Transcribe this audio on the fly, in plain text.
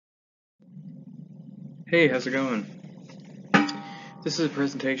Hey, how's it going? This is a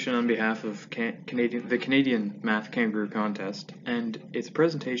presentation on behalf of the Canadian Math Kangaroo contest, and it's a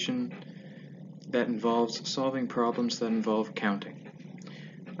presentation that involves solving problems that involve counting.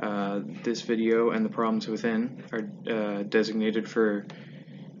 This video and the problems within are designated for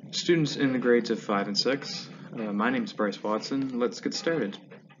students in the grades of 5 and 6. My name is Bryce Watson. Let's get started.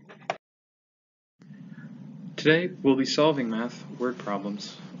 Today we'll be solving math word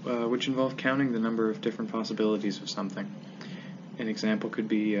problems, which involve counting the number of different possibilities of something. An example could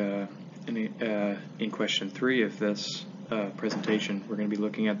be in question 3 of this presentation, we're going to be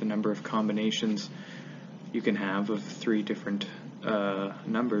looking at the number of combinations you can have of 3 different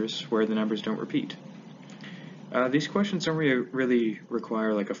numbers where the numbers don't repeat. These questions don't really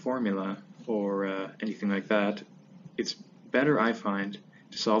require like a formula or anything like that. It's better, I find,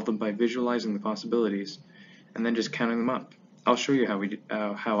 to solve them by visualizing the possibilities and then just counting them up. I'll show you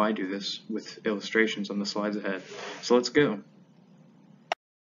how I do this with illustrations on the slides ahead. So let's go.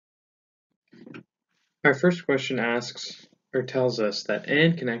 Our first question asks or tells us that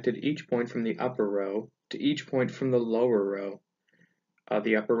Anne connected each point from the upper row to each point from the lower row.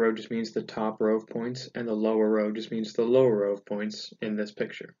 The upper row just means the top row of points, and the lower row just means the lower row of points in this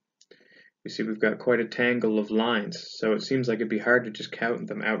picture. We see we've got quite a tangle of lines, so it seems like it'd be hard to just count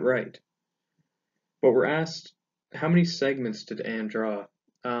them outright. But we're asked, how many segments did Anne draw?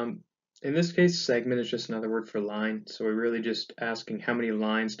 In this case, segment is just another word for line, so we're really just asking how many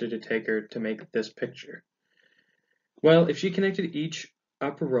lines did it take her to make this picture. Well, if she connected each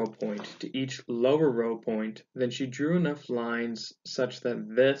upper row point to each lower row point, then she drew enough lines such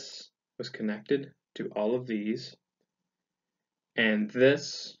that this was connected to all of these, and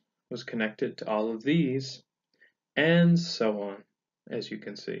this was connected to all of these, and so on, as you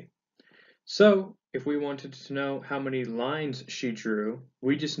can see. So, if we wanted to know how many lines she drew,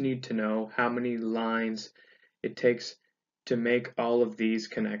 we just need to know how many lines it takes to make all of these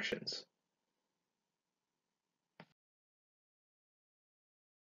connections.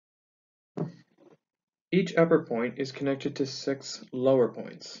 Each upper point is connected to 6 lower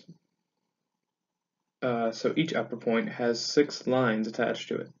points. So each upper point has 6 lines attached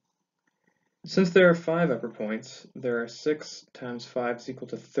to it. Since there are 5 upper points, there are 6 times 5 is equal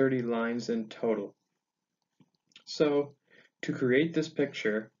to 30 lines in total. So, to create this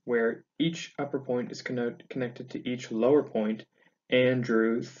picture where each upper point is connected to each lower point, Anne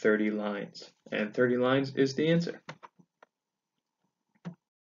drew 30 lines, and 30 lines is the answer.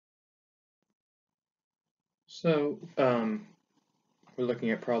 So, we're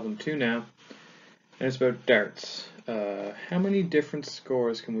looking at problem 2 now, and it's about darts. How many different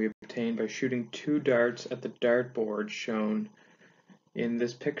scores can we obtain by shooting 2 darts at the dartboard shown in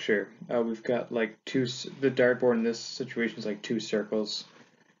this picture? We've got like the dartboard in this situation is like 2 circles,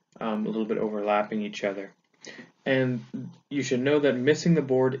 a little bit overlapping each other. And you should know that missing the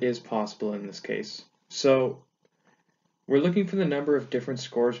board is possible in this case. So we're looking for the number of different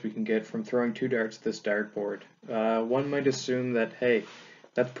scores we can get from throwing 2 darts at this dartboard. One might assume that, hey,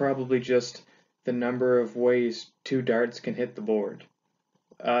 that's probably just the number of ways 2 darts can hit the board.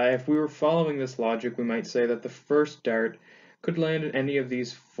 If we were following this logic, we might say that the first dart could land in any of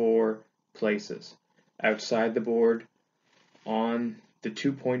these 4 places: outside the board, on the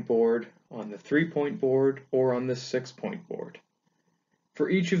 2-point board, on the 3-point board, or on the 6-point board. For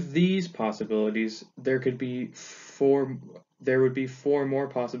each of these possibilities, there would be 4 more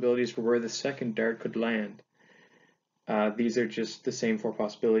possibilities for where the second dart could land. These are just the same 4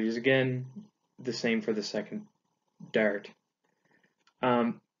 possibilities again, the same for the second dart.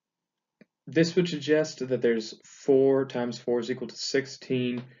 This would suggest that there's 4 times 4 is equal to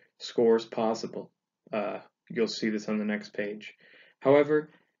 16 scores possible. You'll see this on the next page.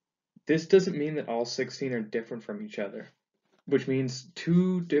 However, this doesn't mean that all 16 are different from each other, which means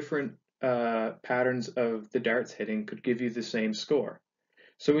 2 different patterns of the darts hitting could give you the same score.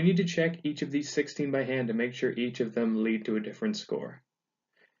 So we need to check each of these 16 by hand to make sure each of them lead to a different score.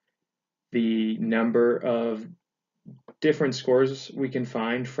 The number of different scores we can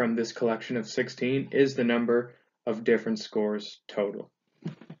find from this collection of 16 is the number of different scores total.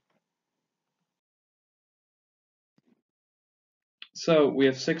 So we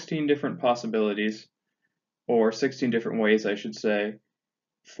have 16 different possibilities, or 16 different ways I should say,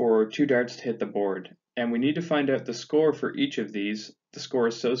 for 2 darts to hit the board. And we need to find out the score for each of these, the score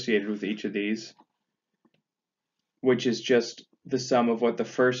associated with each of these, which is just the sum of what the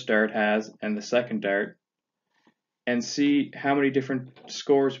first dart has and the second dart, and see how many different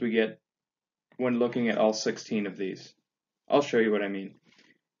scores we get when looking at all 16 of these. I'll show you what I mean.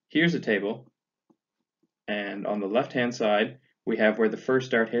 Here's a table, and on the left-hand side, we have where the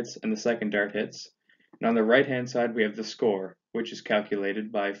first dart hits and the second dart hits. And on the right-hand side, we have the score, which is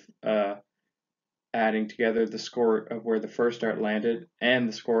calculated by adding together the score of where the first dart landed and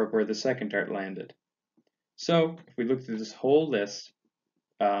the score of where the second dart landed. So if we look through this whole list,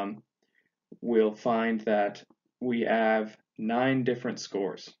 we'll find that we have 9 different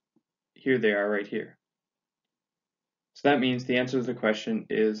scores. Here they are right here. So that means the answer to the question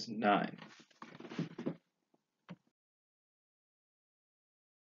is 9.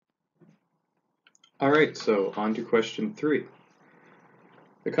 Alright, so on to question 3.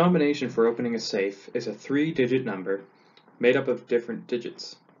 The combination for opening a safe is a 3-digit number made up of different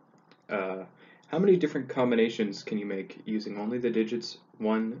digits. How many different combinations can you make using only the digits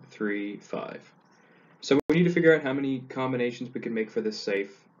 1, 3, 5? So we need to figure out how many combinations we can make for this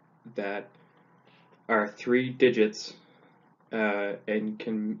safe that are 3 digits and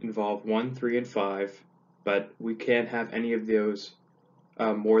can involve 1, 3, and 5, but we can't have any of those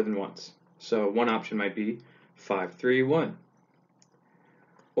more than once. So one option might be 5, 3, 1.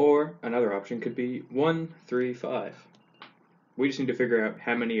 Or another option could be 1, 3, 5. We just need to figure out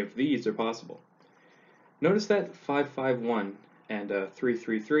how many of these are possible. Notice that 5, 5, 1 and 3,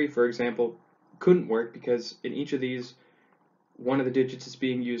 3, 3, for example, couldn't work because in each of these, one of the digits is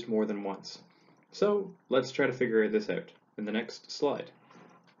being used more than once. So let's try to figure this out in the next slide.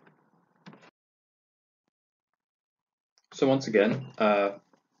 So once again,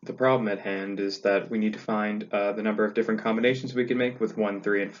 the problem at hand is that we need to find the number of different combinations we can make with 1,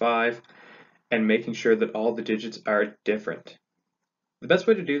 3, and 5, and making sure that all the digits are different. The best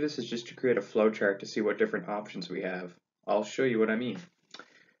way to do this is just to create a flowchart to see what different options we have. I'll show you what I mean.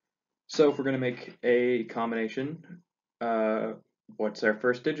 So if we're going to make a combination, what's our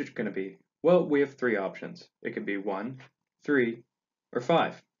first digit going to be? Well, we have 3 options. It could be 1, 3, or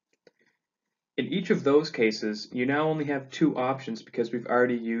 5. In each of those cases, you now only have 2 options because we've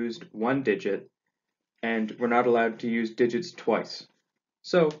already used 1 digit and we're not allowed to use digits twice.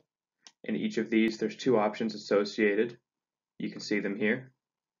 So in each of these, there's 2 options associated. You can see them here.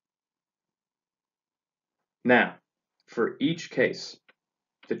 Now, for each case,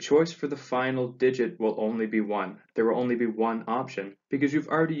 the choice for the final digit will only be 1. There will only be 1 option because you've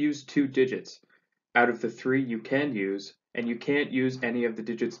already used 2 digits out of the 3 you can use, and you can't use any of the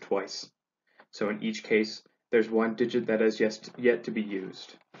digits twice. So in each case, there's 1 digit that has yet to be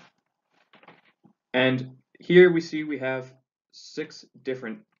used. And here we see we have 6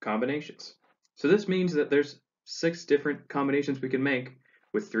 different combinations. So this means that there's 6 different combinations we can make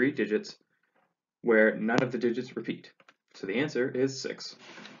with 3 digits where none of the digits repeat. So the answer is 6.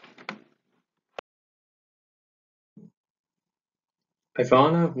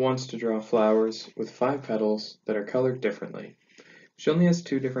 Ivana wants to draw flowers with 5 petals that are colored differently. She only has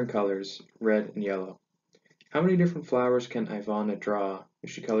 2 different colors, red and yellow. How many different flowers can Ivana draw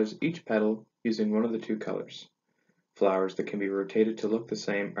if she colors each petal using one of the 2 colors? Flowers that can be rotated to look the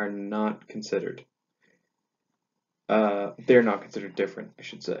same are not considered. They're not considered different, I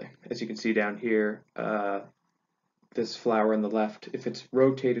should say. As you can see down here, this flower on the left, if it's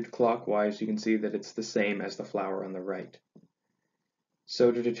rotated clockwise, you can see that it's the same as the flower on the right.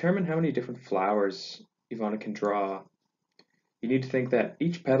 So to determine how many different flowers Ivana can draw, you need to think that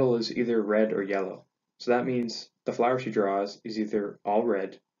each petal is either red or yellow. So that means the flower she draws is either all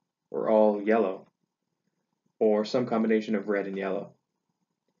red or all yellow, or some combination of red and yellow.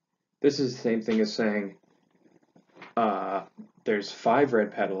 This is the same thing as saying there's 5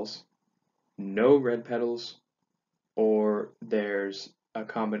 red petals, no red petals, or there's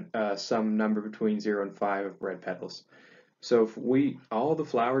a some number between 0 and 5 of red petals. So if all the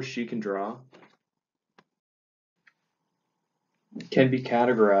flowers she can draw can be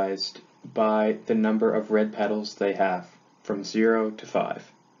categorized by the number of red petals they have, from 0 to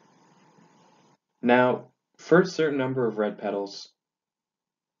 5. Now, for a certain number of red petals,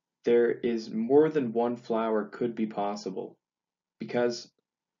 there is more than one flower could be possible, because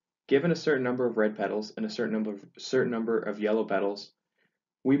given a certain number of red petals and a certain number of yellow petals,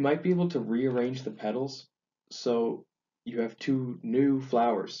 we might be able to rearrange the petals so you have 2 new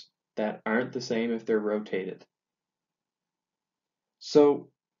flowers that aren't the same if they're rotated. So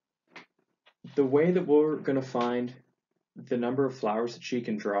the way that we're going to find the number of flowers that she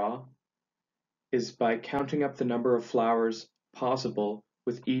can draw is by counting up the number of flowers possible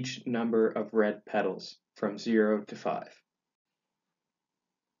with each number of red petals from 0 to 5.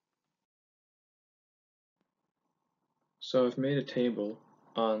 So I've made a table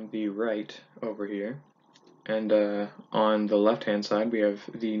on the right over here, and on the left hand side we have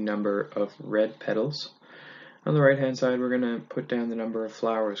the number of red petals. On the right hand side we're going to put down the number of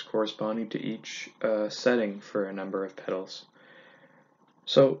flowers corresponding to each setting for a number of petals.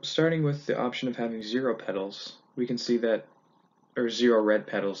 So starting with the option of having 0 petals, we can see that, or 0 red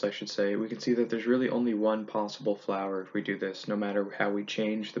petals I should say, we can see that there's really only one possible flower if we do this, no matter how we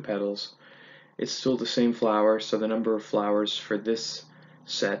change the petals. It's still the same flower, so the number of flowers for this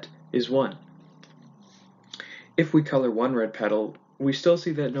set is 1. If we color 1 red petal, we still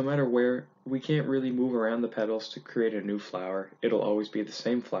see that no matter where, we can't really move around the petals to create a new flower. It'll always be the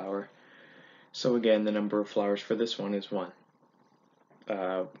same flower. So again, the number of flowers for this one is 1.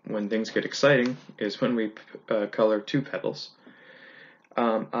 When things get exciting is when we color 2 petals.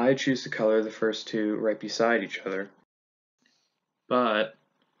 I choose to color the first 2 right beside each other. But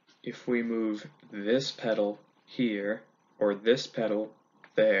if we move this petal here or this petal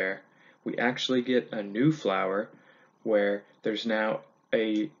there, we actually get a new flower where there's now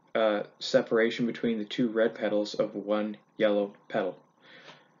a separation between the 2 red petals of 1 yellow petal.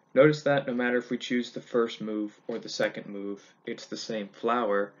 Notice that no matter if we choose the first move or the second move, it's the same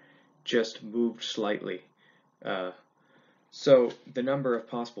flower, just moved slightly. So the number of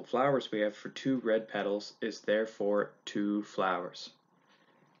possible flowers we have for 2 red petals is therefore 2 flowers.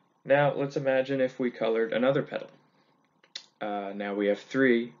 Now let's imagine if we colored another petal. Now we have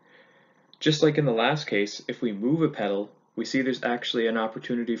 3. Just like in the last case, if we move a petal, we see there's actually an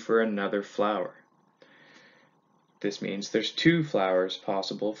opportunity for another flower. This means there's 2 flowers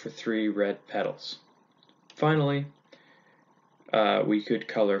possible for 3 red petals. Finally, we could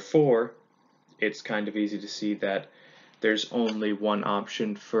color 4. It's kind of easy to see that there's only one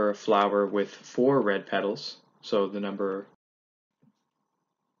option for a flower with 4 red petals, so the number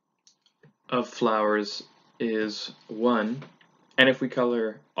of flowers is 1. And if we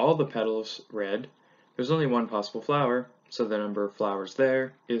color all the petals red, there's only one possible flower, so the number of flowers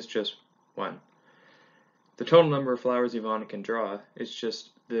there is just 1. The total number of flowers Ivana can draw is just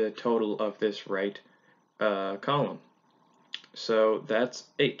the total of this right column. So that's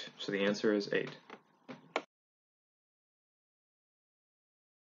 8. So the answer is 8.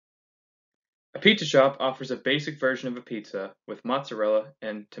 A pizza shop offers a basic version of a pizza with mozzarella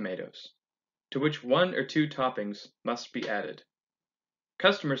and tomatoes, to which 1 or 2 toppings must be added.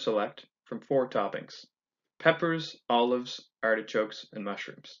 Customers select from 4 toppings: peppers, olives, artichokes, and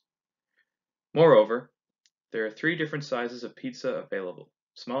mushrooms. Moreover, there are 3 different sizes of pizza available: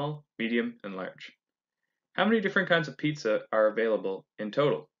 small, medium, and large. How many different kinds of pizza are available in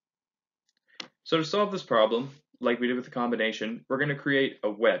total? So to solve this problem, like we did with the combination, we're going to create a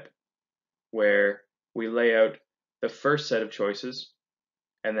web where we lay out the first set of choices,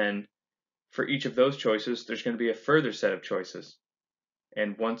 and then for each of those choices, there's going to be a further set of choices.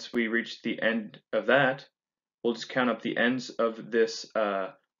 And once we reach the end of that, we'll just count up the ends of this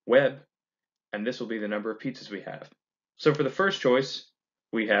web, and this will be the number of pizzas we have. So for the first choice,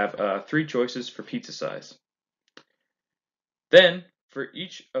 we have 3 choices for pizza size. Then, for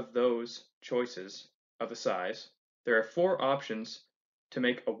each of those choices of a size, there are 4 options to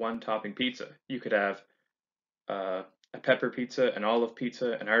make a 1-topping pizza. You could have a pepper pizza, an olive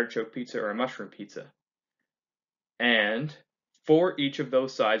pizza, an artichoke pizza, or a mushroom pizza. And for each of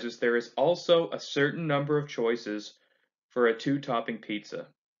those sizes, there is also a certain number of choices for a 2-topping pizza.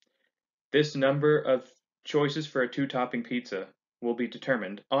 This number of choices for a 2-topping pizza will be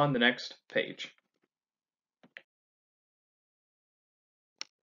determined on the next page.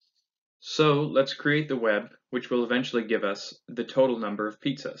 So let's create the web, which will eventually give us the total number of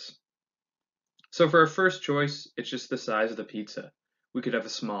pizzas. So for our first choice, it's just the size of the pizza. We could have a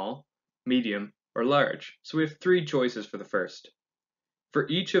small, medium, or large. So we have 3 choices for the first. For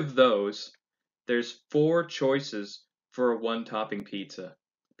each of those, there's 4 choices for a 1-topping pizza,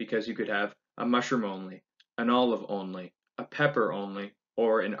 because you could have a mushroom only, an olive only, a pepper only,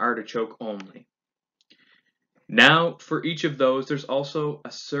 or an artichoke only. Now, for each of those, there's also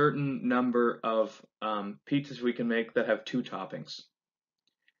a certain number of pizzas we can make that have 2 toppings.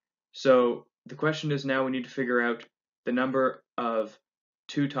 So the question is, now we need to figure out the number of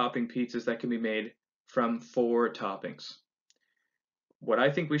 2-topping pizzas that can be made from 4 toppings. What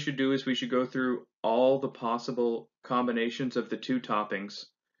I think we should do is we should go through all the possible combinations of the 2 toppings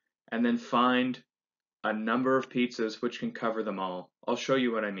and then find a number of pizzas which can cover them all. I'll show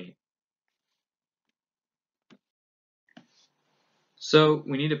you what I mean. So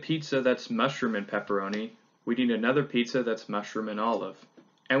we need a pizza that's mushroom and pepperoni, we need another pizza that's mushroom and olive,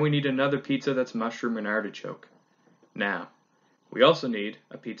 and we need another pizza that's mushroom and artichoke. Now, we also need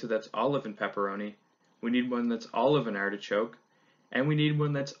a pizza that's olive and pepperoni, we need one that's olive and artichoke, and we need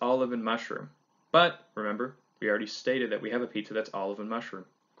one that's olive and mushroom. But remember, we already stated that we have a pizza that's olive and mushroom.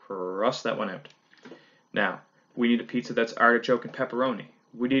 Cross that one out. Now, we need a pizza that's artichoke and pepperoni.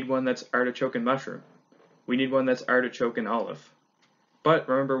 We need one that's artichoke and mushroom. We need one that's artichoke and olive. But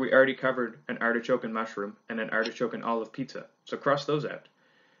remember, we already covered an artichoke and mushroom and an artichoke and olive pizza, so cross those out.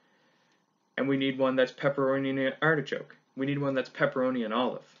 And we need one that's pepperoni and artichoke. We need one that's pepperoni and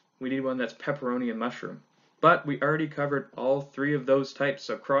olive. We need one that's pepperoni and mushroom. But we already covered all 3 of those types,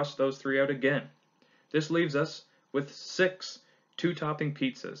 so cross those 3 out again. This leaves us with 6 2-topping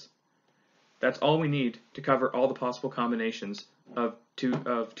pizzas. That's all we need to cover all the possible combinations of two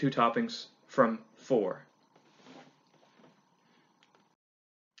toppings from 4.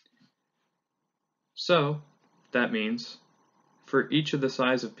 So that means for each of the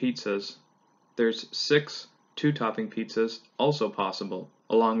size of pizzas, there's 6 2-topping pizzas also possible,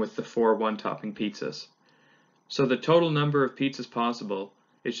 along with the 4 1-topping pizzas. So the total number of pizzas possible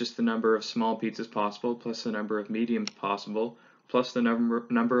is just the number of small pizzas possible plus the number of mediums possible plus the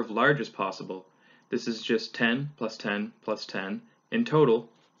number of largest possible. This is just 10 plus 10 plus 10, in total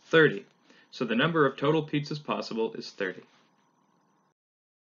 30. So the number of total pizzas possible is 30.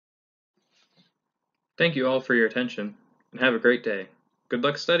 Thank you all for your attention, and have a great day. Good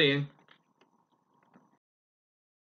luck studying!